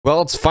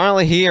Well, it's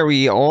finally here.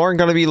 We are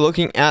going to be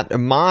looking at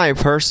my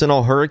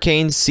personal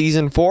hurricane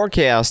season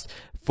forecast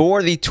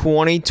for the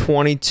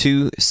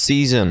 2022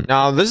 season.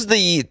 Now, this is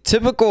the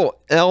typical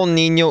El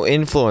Nino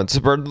influence.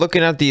 We're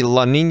looking at the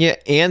La Nina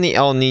and the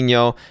El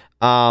Nino.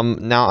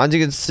 Now, as you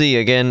can see,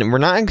 again, we're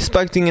not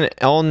expecting an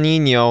El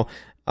Nino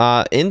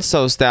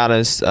INSO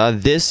status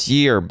this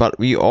year, but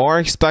we are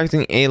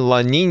expecting a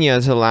La Nina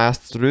to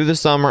last through the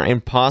summer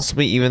and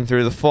possibly even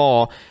through the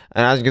fall.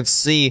 And as you can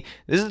see,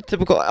 this is a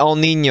typical El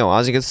Nino.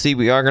 As you can see,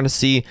 we are going to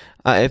see,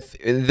 if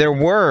there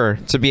were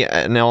to be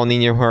an El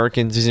Nino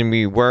hurricane season,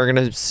 we were going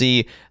to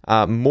see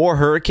more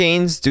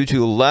hurricanes due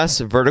to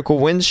less vertical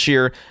wind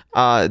shear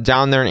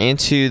down there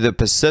into the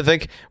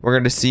Pacific. We're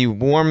going to see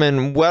warm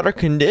and wetter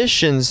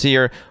conditions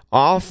here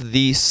off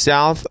the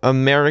South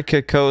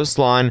America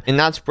coastline, and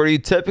that's where you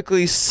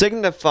typically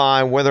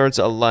signify whether it's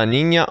a La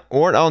Nina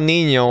or El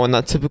Nino in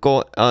that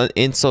typical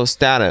INSO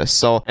status.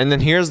 So, and then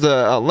here's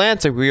the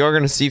Atlantic. We are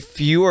going to see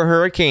fewer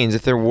hurricanes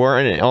if there were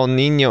an El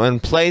Nino in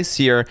place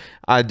here,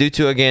 due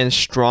to, again,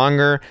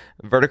 stronger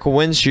vertical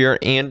wind shear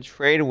and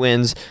trade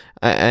winds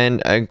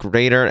and a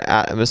greater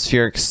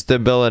atmospheric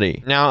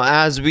stability. Now,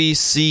 as we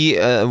see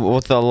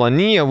with the La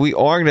Nina, we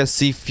are going to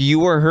see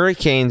fewer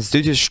hurricanes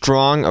due to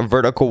strong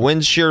vertical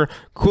wind shear,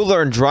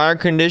 cooler and drier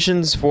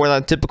conditions for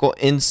that typical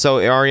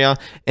INSO area,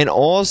 and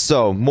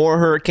also more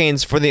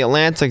hurricanes for the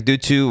Atlantic due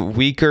to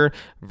weaker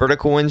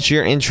vertical wind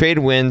shear and trade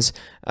winds,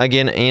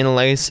 again, and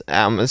less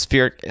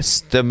atmospheric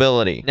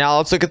stability. Now,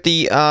 let's look at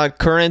the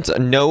current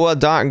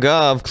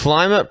NOAA.gov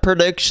Climate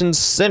Prediction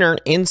Center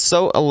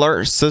INSO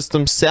alert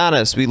system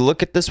status. We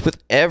look at this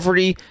with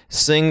every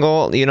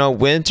single,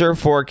 winter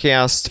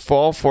forecast,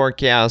 fall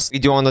forecast we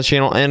do on the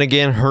channel, and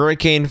again,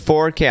 hurricane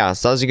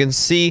forecast. As you can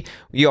see,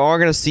 we are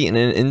going to see an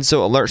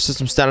INSO alert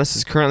system status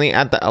is currently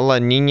at the La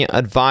Nina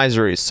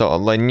advisory. So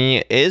La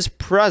Nina is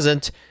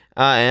present.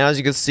 And as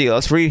you can see,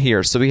 let's read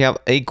here. So we have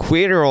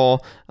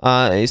equatorial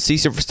sea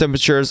surface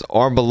temperatures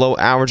are below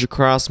average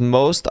across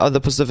most of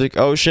the Pacific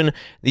Ocean.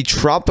 The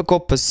tropical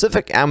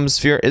Pacific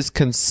atmosphere is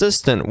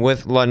consistent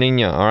with La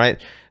Nina. All right.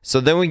 So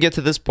then we get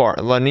to this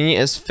part. La Nina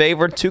is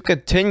favored to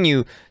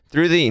continue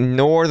through the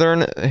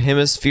northern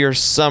hemisphere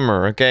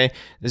summer. Okay,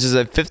 this is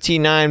a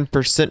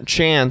 59%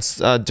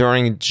 chance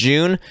during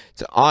June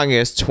to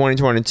August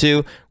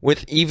 2022,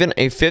 with even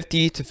a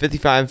 50 to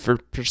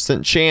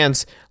 55%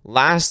 chance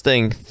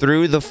lasting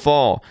through the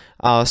fall.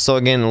 So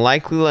again,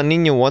 likely La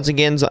Nina once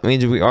again, so that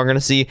means we are going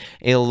to see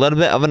a little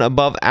bit of an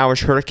above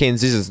average hurricane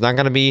season. It's not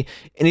going to be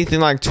anything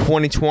like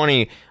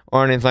 2020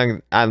 or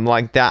anything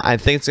like that. I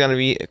think it's going to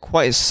be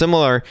quite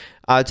similar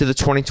to the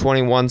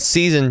 2021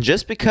 season,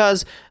 just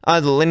because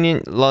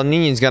the La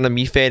Nina is going to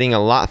be fading a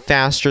lot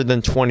faster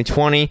than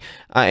 2020,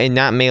 and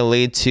that may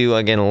lead to,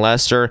 again,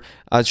 lesser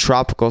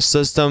tropical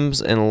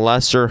systems and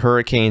lesser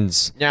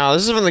hurricanes. Now,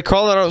 this is from the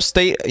Colorado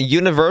State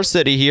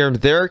University here,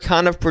 their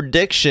kind of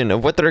prediction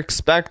of what they're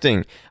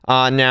expecting.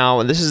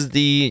 Now, this is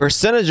the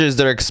percentages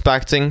they're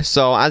expecting.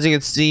 So, as you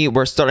can see,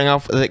 we're starting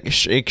off with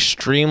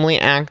extremely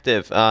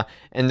active,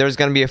 and there's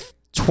going to be a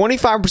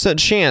 25%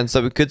 chance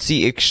that we could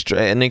see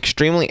an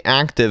extremely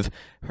active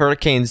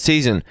hurricane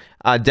season.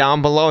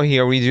 Down below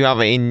here, we do have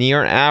a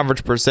near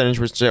average percentage,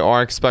 which they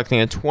are expecting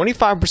a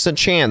 25%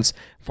 chance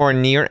for a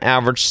near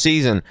average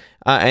season.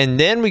 And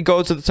then we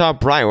go to the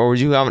top right, where we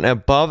do have an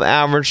above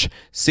average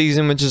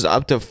season, which is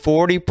up to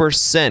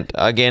 40%.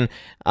 Again,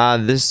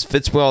 this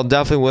fits well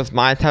definitely with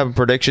my type of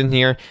prediction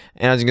here.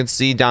 And as you can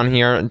see down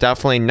here,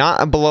 definitely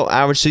not a below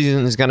average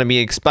season is going to be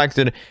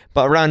expected,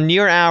 but around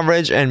near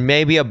average and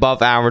maybe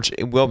above average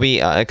it will be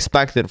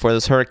expected for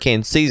this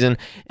hurricane season.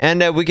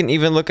 And we can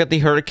even look at the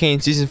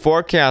hurricane season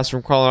forecast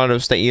from Colorado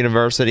State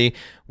University,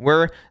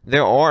 where they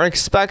are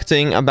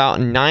expecting about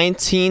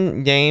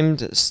 19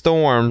 named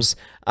storms.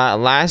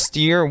 Last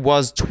year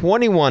was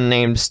 21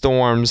 named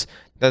storms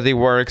that they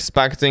were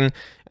expecting,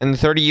 and the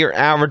 30-year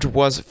average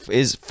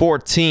is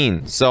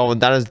 14. So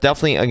that is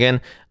definitely, again,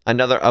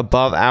 another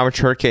above average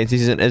hurricane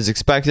season is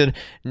expected.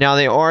 Now,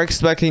 they are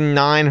expecting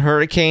 9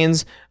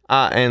 hurricanes,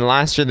 and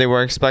last year they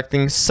were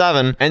expecting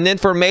 7. And then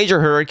for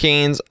major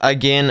hurricanes,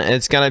 again,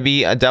 it's going to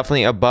be a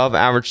definitely above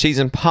average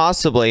season,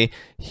 possibly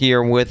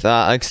here with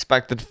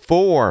expected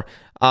 4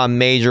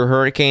 major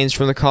hurricanes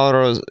from the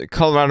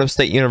Colorado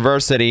State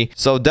University.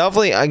 So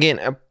definitely, again,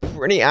 a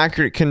pretty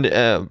accurate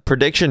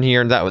prediction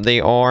here that they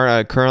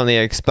are currently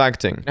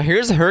expecting. Now,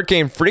 here's the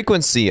hurricane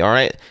frequency. All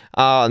right.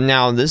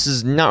 Now, this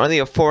is not really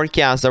a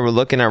forecast that we're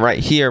looking at right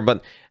here,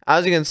 but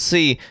as you can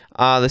see,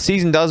 the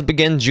season does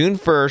begin June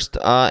 1st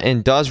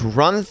and does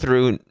run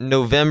through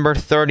November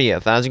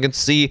 30th. As you can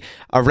see,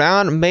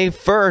 around May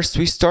 1st,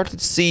 we start to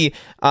see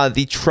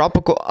the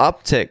tropical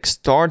uptick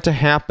start to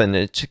happen.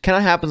 It kind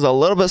of happens a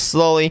little bit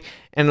slowly,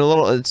 and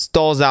it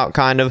stalls out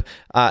kind of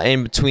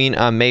in between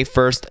May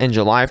 1st and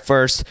July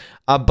 1st.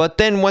 But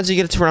then once you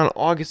get to around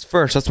August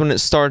 1st, that's when it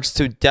starts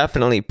to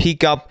definitely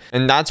peak up.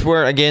 And that's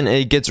where, again,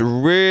 it gets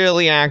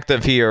really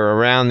active here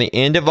around the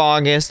end of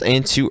August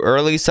into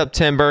early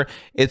September.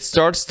 It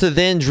starts to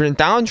then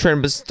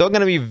downtrend, but still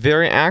going to be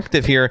very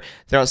active here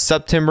throughout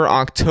September,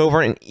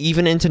 October, and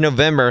even into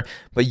November.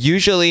 But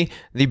usually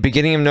the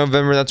beginning of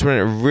November, that's when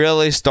it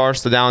really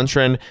starts to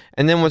downtrend.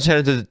 And then once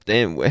headed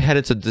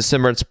to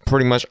December, it's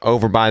pretty much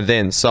over by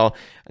then. So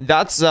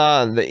that's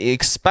the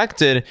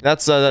expected,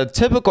 that's the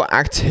typical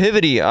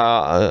activity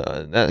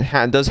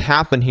that does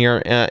happen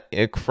here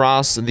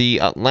across the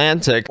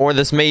Atlantic, or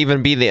this may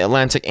even be the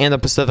Atlantic and the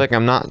Pacific.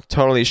 I'm not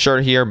totally sure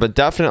here, but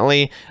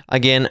definitely,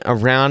 again,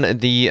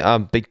 around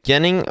the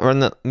beginning or in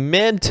the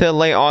mid to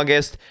late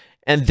August,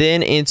 and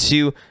then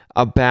into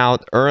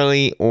about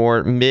early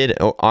or mid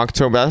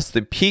October. That's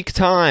the peak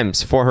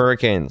times for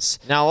hurricanes.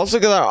 Now let's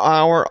look at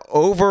our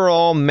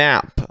overall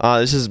map.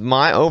 This is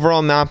my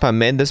overall map. I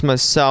made this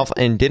myself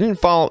and didn't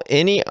follow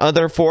any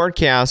other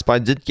forecast, but I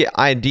did get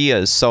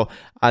ideas. So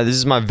this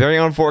is my very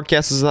own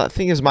forecast. I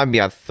think this might be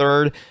a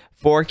third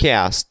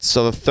forecast.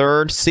 So the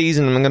third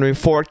season I'm going to be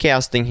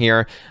forecasting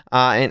here.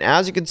 And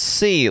as you can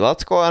see,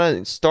 let's go ahead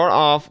and start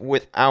off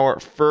with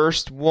our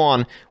first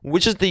one,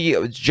 which is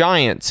the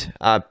giant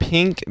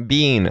pink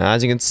bean.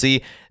 As you can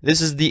see, this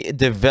is the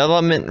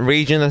development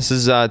region. This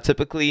is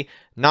typically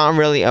not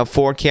really a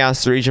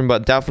forecast region,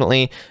 but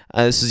definitely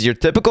this is your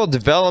typical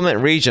development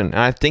region. And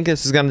I think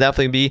this is going to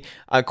definitely be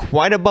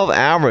quite above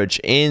average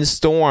in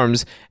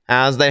storms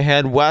as they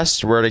head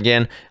westward.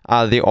 Again,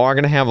 they are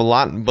going to have a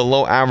lot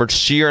below average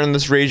shear in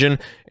this region,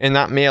 and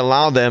that may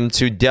allow them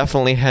to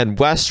definitely head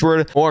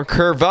westward or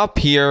curve up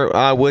here,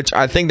 which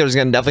I think there's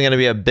definitely going to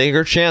be a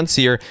bigger chance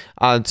here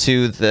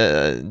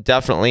to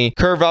definitely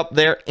curve up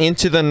there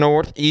into the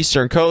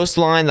northeastern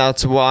coastline.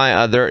 That's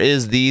why there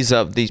is these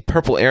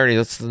purple areas.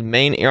 That's the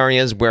main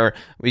areas where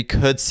we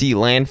could see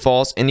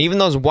landfalls, and even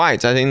those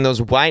whites. I think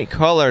those white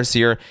colors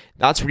here,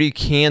 that's where you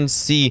can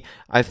see,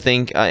 I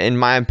think, in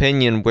my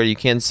opinion, where you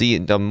can see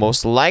the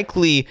most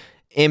likely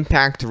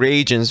impact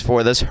regions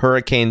for this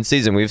hurricane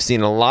season. We've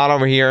seen a lot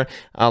over here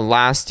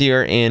last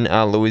year in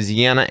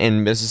Louisiana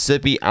and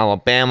Mississippi,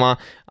 Alabama,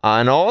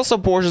 and also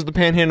portions of the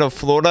panhandle of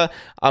Florida.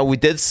 We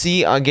did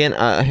see, again,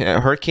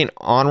 Hurricane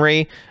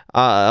Henri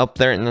up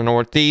there in the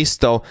northeast.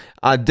 So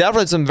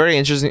definitely some very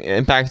interesting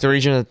impact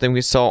regions. I think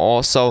we saw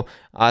also,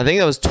 I think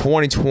that was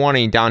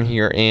 2020 down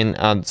here in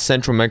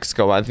central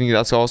Mexico. I think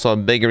that's also a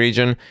big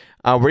region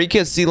where you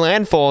can see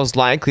landfalls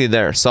likely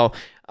there. So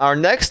our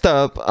next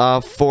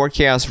up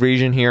forecast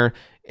region here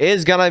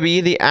is going to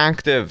be the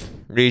active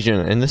region,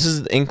 and this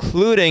is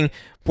including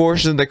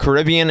portions of the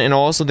Caribbean and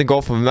also the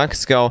Gulf of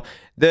Mexico.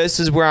 This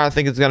is where I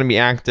think it's going to be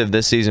active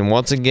this season.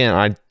 Once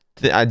again,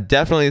 I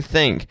definitely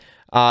think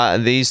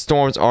these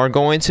storms are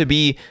going to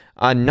be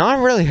not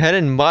really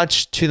headed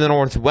much to the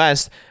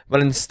northwest, but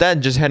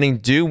instead just heading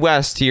due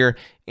west here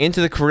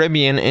into the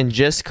Caribbean and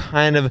just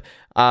kind of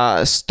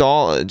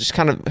just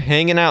kind of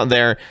hanging out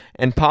there,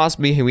 and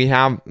possibly we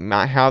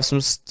might have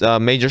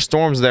some major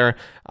storms there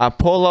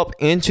pull up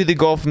into the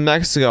Gulf of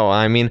Mexico.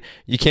 I mean,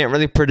 you can't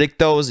really predict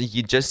those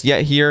just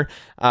yet here,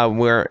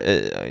 where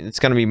it's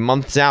going to be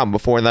months out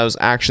before those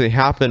actually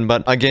happen.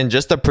 But again,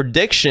 just a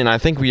prediction, I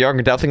think we are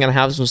definitely going to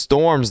have some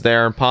storms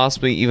there,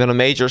 possibly even a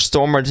major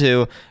storm or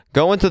two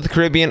go into the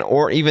Caribbean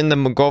or even the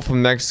Gulf of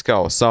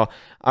Mexico. So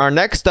our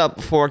next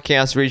up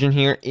forecast region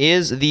here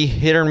is the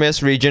hit or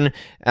miss region.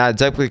 I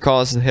typically call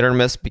this a hit or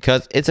miss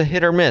because it's a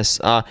hit or miss.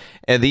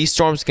 And these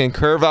storms can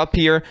curve up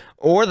here,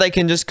 or they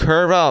can just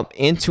curve up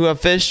into a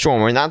fish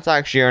storm, and that's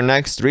actually our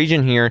next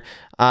region here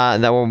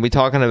that we'll be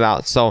talking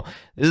about. So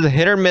this is a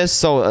hit or miss.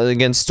 So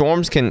again,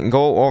 storms can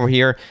go over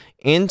here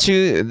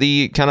into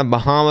the kind of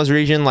Bahamas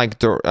region,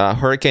 like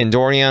Hurricane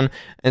Dorian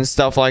and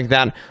stuff like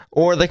that,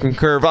 or they can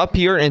curve up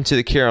here into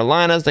the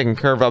Carolinas. They can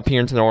curve up here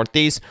into the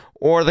Northeast,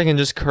 or they can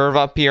just curve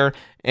up here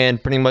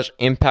and pretty much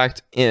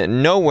impact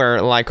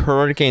nowhere, like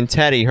Hurricane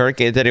Teddy.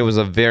 Hurricane Teddy was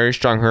a very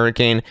strong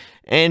hurricane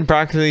and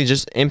practically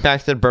just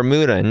impacted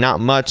Bermuda,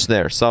 not much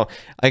there. So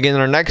again,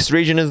 our next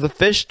region is the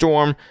fish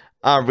storm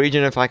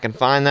region, if I can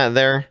find that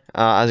there.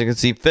 As you can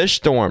see, fish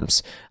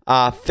storms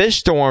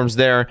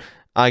there.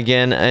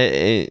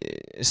 Again,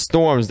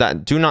 storms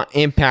that do not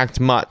impact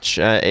much,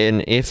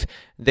 and if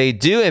they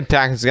do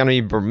impact, it's going to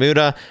be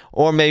Bermuda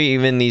or maybe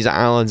even these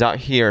islands out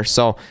here.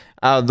 So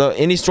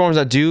any storms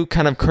that do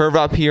kind of curve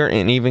up here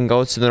and even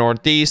go to the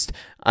northeast,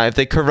 if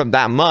they curve up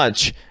that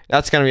much,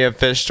 that's going to be a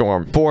fish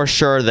storm for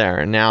sure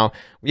there. Now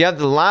we have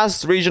the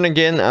last region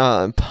again,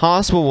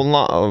 possible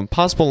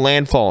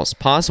landfalls.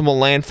 Possible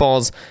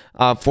landfalls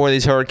for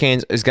these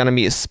hurricanes is going to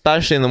be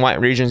especially in the white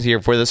regions here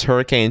for this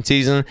hurricane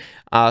season.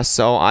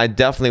 So I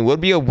definitely would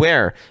be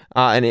aware,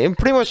 and in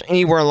pretty much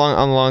anywhere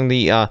along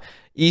the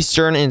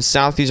eastern and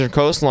southeastern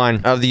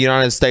coastline of the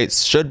United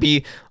States should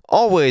be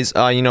always,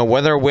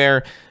 weather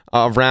aware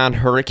around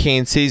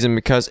hurricane season,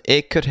 because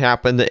it could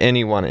happen to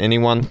anyone.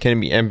 Anyone can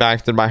be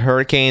impacted by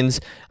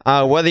hurricanes,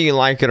 whether you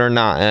like it or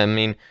not. I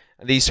mean,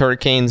 these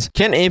hurricanes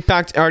can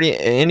impact area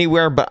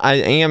anywhere, but I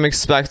am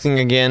expecting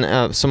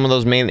again some of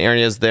those main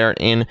areas there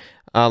in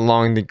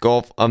along the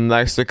Gulf of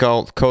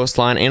Mexico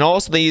coastline, and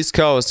also the East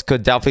Coast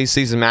could definitely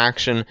see some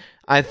action,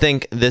 I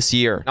think, this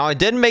year. Now, I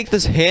did make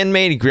this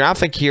handmade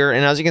graphic here,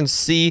 and as you can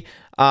see,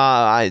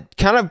 I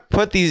kind of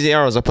put these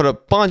arrows. I put a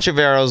bunch of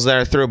arrows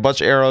there, threw a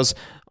bunch of arrows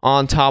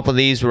on top of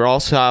these. We're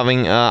also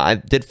having, I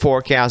did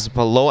forecast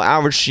below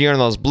average shear in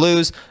those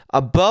blues,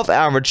 above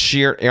average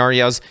shear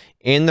areas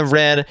in the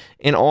red,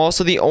 and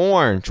also the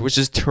orange, which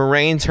is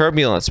terrain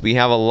turbulence. We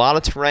have a lot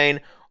of terrain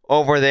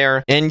over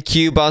there in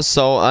Cuba,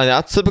 so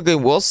that's typically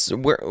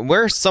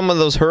where some of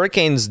those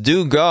hurricanes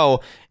do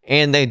go,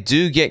 and they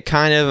do get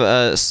kind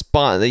of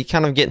they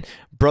kind of get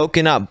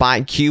broken up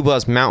by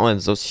Cuba's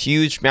mountains, those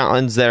huge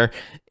mountains there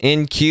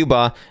in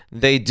Cuba.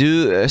 They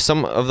do,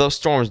 some of those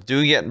storms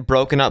do get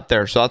broken up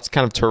there, so that's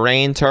kind of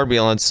terrain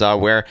turbulence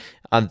where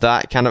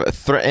that kind of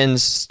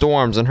threatens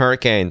storms and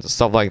hurricanes and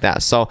stuff like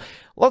that. So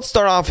let's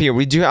start off here.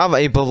 We do have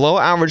a below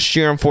average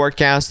shear in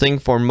forecasting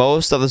for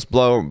most of this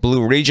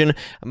blue region.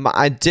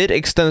 I did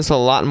extend this a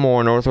lot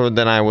more northward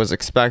than I was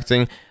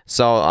expecting,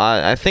 so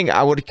I think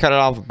I would cut it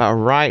off about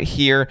right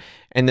here,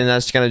 and then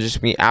that's going to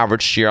just be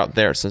average shear up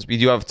there, since we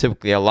do have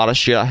typically a lot of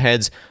shear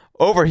heads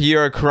over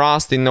here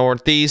across the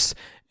northeast.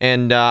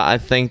 And I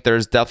think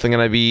there's definitely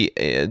going to be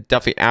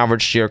definitely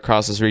average shear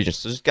across this region.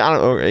 So just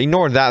gotta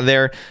ignore that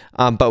there.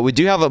 But we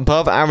do have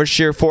above average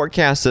shear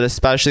forecasted,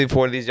 especially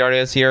for these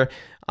areas here.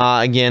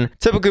 Again,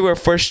 typically where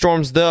first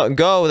storms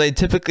go, they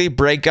typically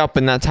break up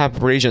in that type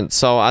of region.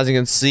 So as you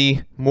can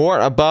see, more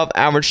above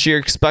average shear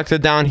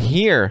expected down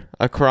here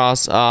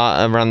across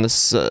around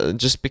this,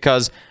 just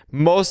because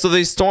most of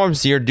these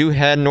storms here do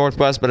head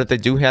northwest, but if they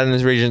do head in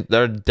this region,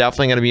 they're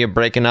definitely going to be a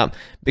breaking up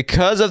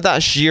because of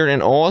that shear,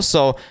 and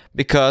also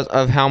because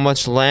of how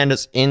much land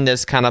is in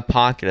this kind of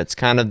pocket. It's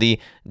kind of the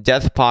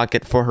death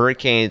pocket for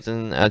hurricanes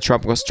and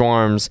tropical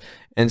storms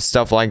and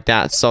stuff like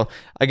that. So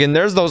again,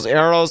 there's those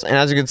arrows, and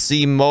as you can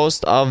see,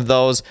 most of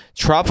those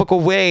tropical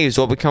waves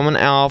will be coming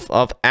out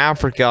of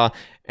Africa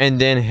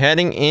and then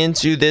heading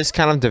into this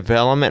kind of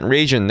development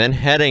region, then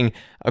heading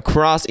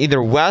across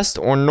either west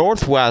or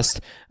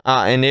northwest.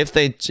 And if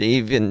they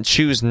even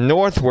choose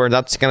northward,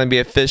 that's going to be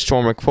a fish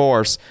storm, of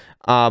course.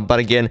 But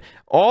again,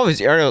 all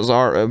these areas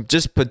are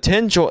just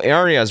potential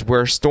areas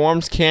where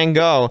storms can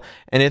go,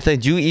 and if they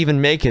do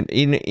even make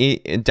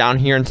it down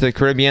here into the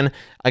Caribbean,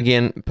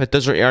 again,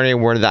 potential area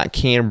where that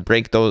can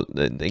break those,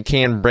 they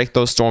can break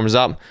those storms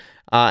up.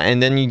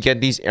 And then you get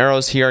these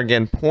arrows here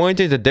again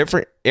pointing to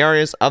different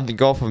areas of the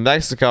Gulf of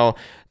Mexico.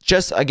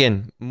 Just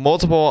again,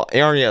 multiple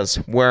areas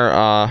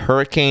where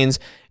hurricanes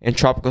and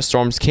tropical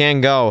storms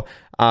can go.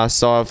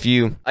 So if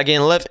you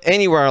again live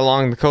anywhere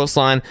along the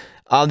coastline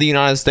of the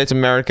United States of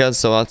America,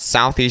 so that's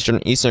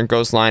southeastern, eastern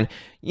coastline,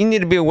 you need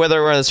to be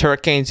aware where this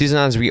hurricane season,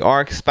 as we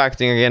are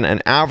expecting again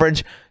an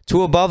average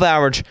to above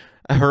average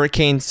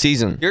hurricane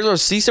season. Here's our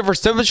sea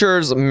surface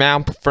temperatures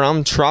map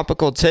from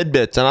Tropical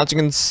Tidbits, and as you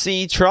can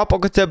see,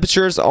 tropical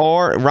temperatures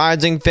are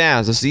rising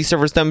fast. The sea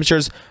surface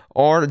temperatures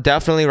are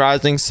definitely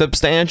rising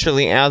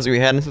substantially as we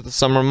head into the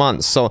summer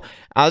months. So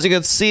as you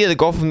can see, the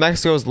Gulf of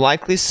Mexico is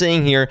likely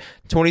seeing here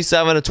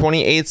 27 to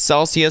 28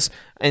 Celsius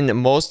in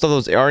most of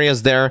those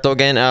areas there. So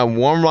again,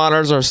 warm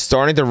waters are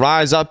starting to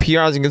rise up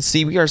here. As you can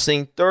see, we are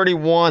seeing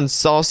 31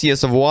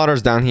 Celsius of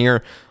waters down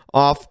here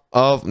off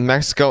of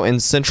Mexico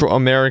and Central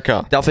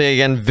America. Definitely,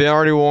 again,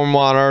 very warm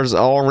waters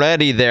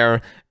already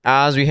there.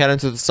 As we head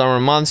into the summer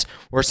months,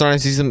 we're starting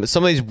to see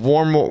some of these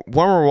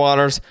warmer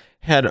waters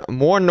head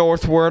more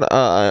northward,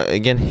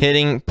 again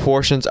hitting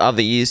portions of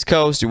the East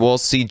Coast. You will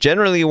see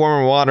generally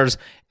warmer waters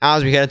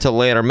as we head into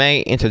later May,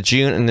 into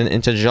June, and then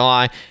into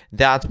July.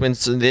 That's when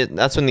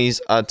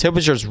these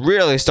temperatures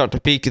really start to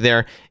peak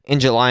there in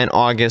July and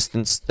August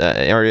and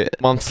area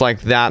months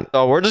like that.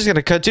 So we're just going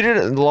to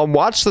continue to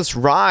watch this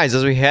rise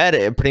as we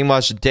head pretty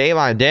much day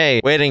by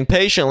day, waiting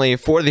patiently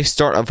for the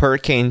start of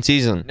hurricane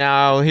season.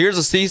 Now, here's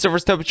the sea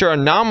surface temperature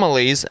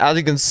anomalies. As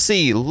you can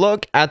see,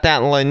 look at that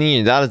La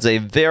Nina. That is a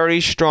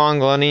very strong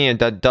La Nina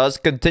that does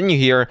continue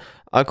here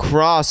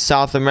across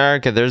South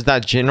America. There's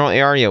that general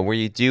area where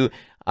you do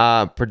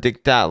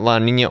predict that La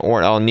Nina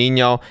or El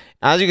Nino.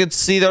 As you can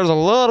see, there's a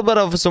little bit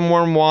of some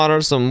warm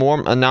water, some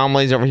warm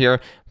anomalies over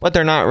here, but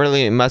they're not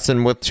really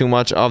messing with too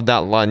much of that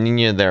La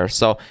Nina there.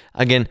 So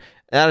again,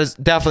 that is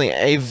definitely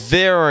a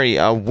very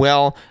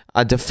well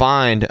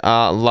defined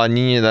La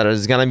Nina that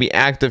is going to be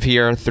active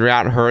here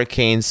throughout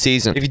hurricane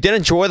season. If you did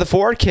enjoy the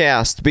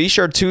forecast, be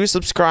sure to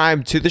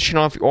subscribe to the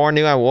channel if you are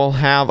new. I will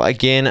have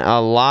again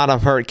a lot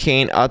of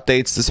hurricane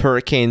updates this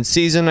hurricane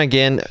season.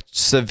 Again,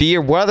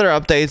 severe weather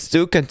updates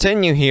do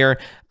continue here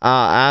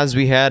as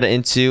we head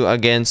into,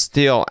 again,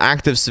 still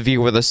active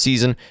severe weather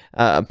season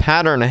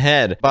pattern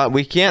ahead. But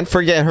we can't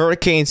forget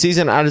hurricane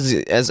season as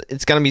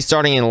it's going to be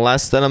starting in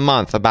less than a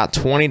month, about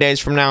 20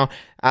 days from now.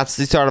 That's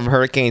the start of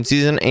hurricane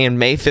season, and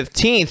May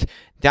 15th,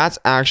 that's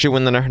actually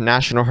when the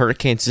National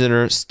Hurricane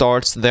Center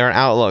starts their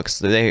outlooks.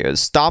 They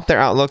stop their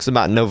outlooks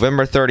about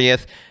November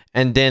 30th,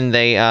 and then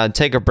they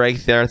take a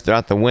break there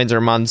throughout the winter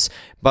months.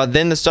 But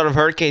then the start of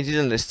hurricane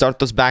season, they start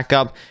those back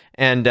up,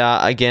 and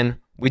again,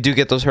 we do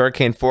get those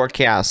hurricane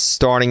forecasts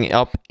starting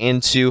up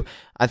into,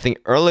 I think,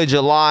 early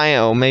July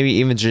or maybe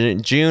even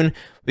June.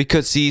 We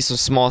could see some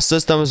small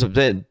systems,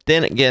 but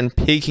then again,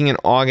 peaking in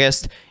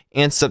August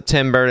and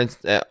September, and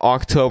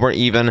October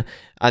even.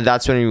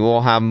 That's when we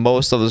will have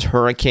most of those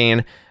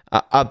hurricane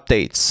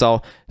updates.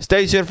 So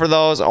stay tuned for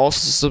those.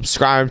 Also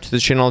subscribe to the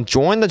channel.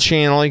 Join the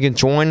channel. You can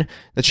join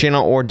the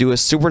channel or do a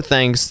super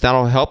thanks.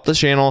 That'll help the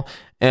channel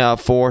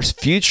for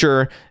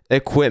future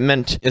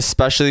equipment,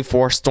 especially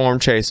for storm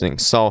chasing.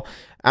 So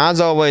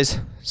as always,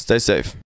 stay safe.